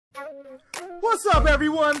What's up,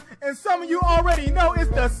 everyone? And some of you already know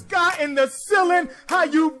it's the sky in the ceiling. How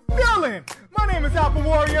you feeling? My name is Alpha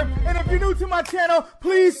Warrior, and if you're new to my channel,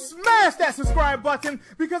 please smash that subscribe button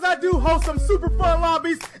because I do host some super fun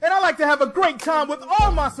lobbies, and I like to have a great time with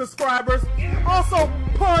all my subscribers. Also,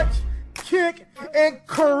 punch, kick, and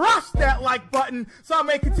crush that like button so I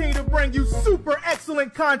may continue to bring you super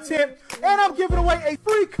excellent content. And I'm giving away a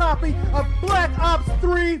free copy of Black Ops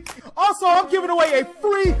 3. Also, I'm giving away a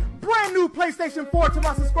free brand new PlayStation 4 to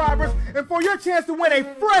my subscribers. And for your chance to win a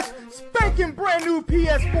fresh, spanking brand new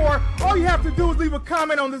PS4, all you have to do is leave a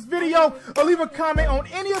comment on this video or leave a comment on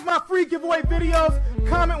any of my free giveaway videos.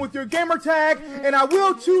 Comment with your gamer tag, and I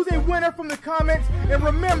will choose a winner from the comments. And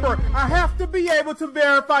remember, I have to be able to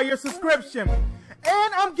verify your subscription.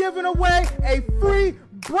 And I'm giving away a free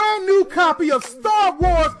brand new copy of Star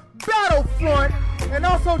Wars Battlefront. And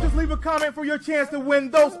also just leave a comment for your chance to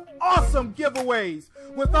win those awesome giveaways.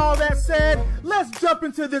 With all that said, let's jump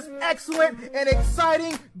into this excellent and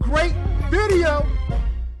exciting, great video.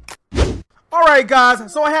 Alright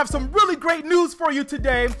guys, so I have some really great news for you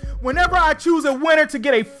today. Whenever I choose a winner to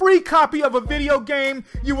get a free copy of a video game,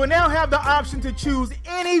 you will now have the option to choose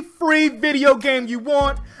any free video game you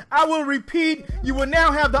want. I will repeat, you will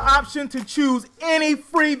now have the option to choose any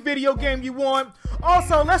free video game you want.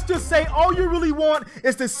 Also, let's just say all you really want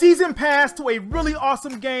is the season pass to a really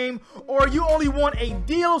awesome game, or you only want a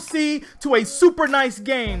DLC to a super nice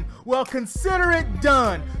game. Well, consider it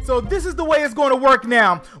done. So this is the way it's going to work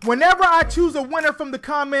now. Whenever I choose a winner from the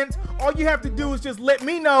comments, all you have to do is just let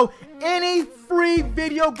me know any free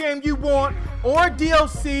video game you want, or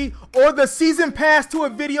DLC, or the season pass to a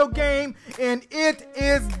video game, and it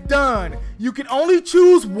is done. You can only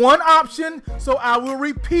choose one option, so I will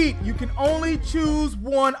repeat, you can only choose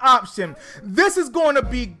one option. This is going to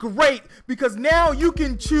be great because now you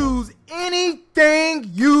can choose anything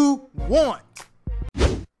you want.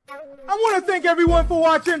 I want to thank everyone for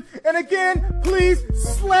watching, and again, please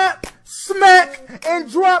slap, smack,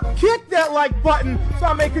 and drop kick that like button so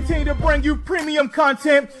I may continue to bring you premium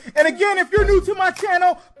content. And again, if you're new to my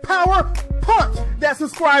channel, power punch that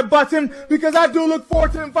subscribe button because I do look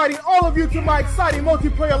forward to inviting all of you to my exciting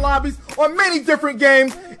multiplayer lobbies on many different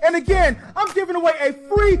games. And again, I'm giving away a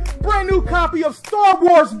free brand new copy of Star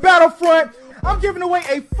Wars Battlefront. I'm giving away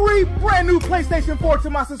a free brand new PlayStation 4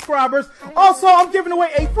 to my subscribers. Also, I'm giving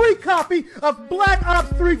away a free copy of Black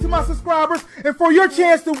Ops 3 to my subscribers. And for your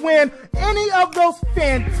chance to win any of those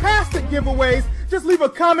fantastic giveaways, just leave a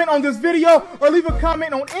comment on this video or leave a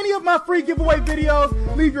comment on any of my free giveaway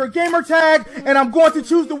videos. Leave your gamer tag, and I'm going to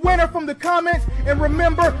choose the winner from the comments. And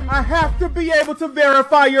remember, I have to be able to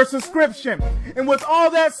verify your subscription. And with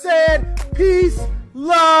all that said, peace,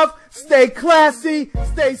 love, stay classy,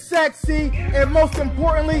 stay sexy, and most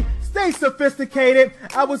importantly, stay sophisticated.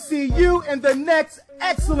 I will see you in the next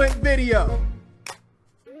excellent video.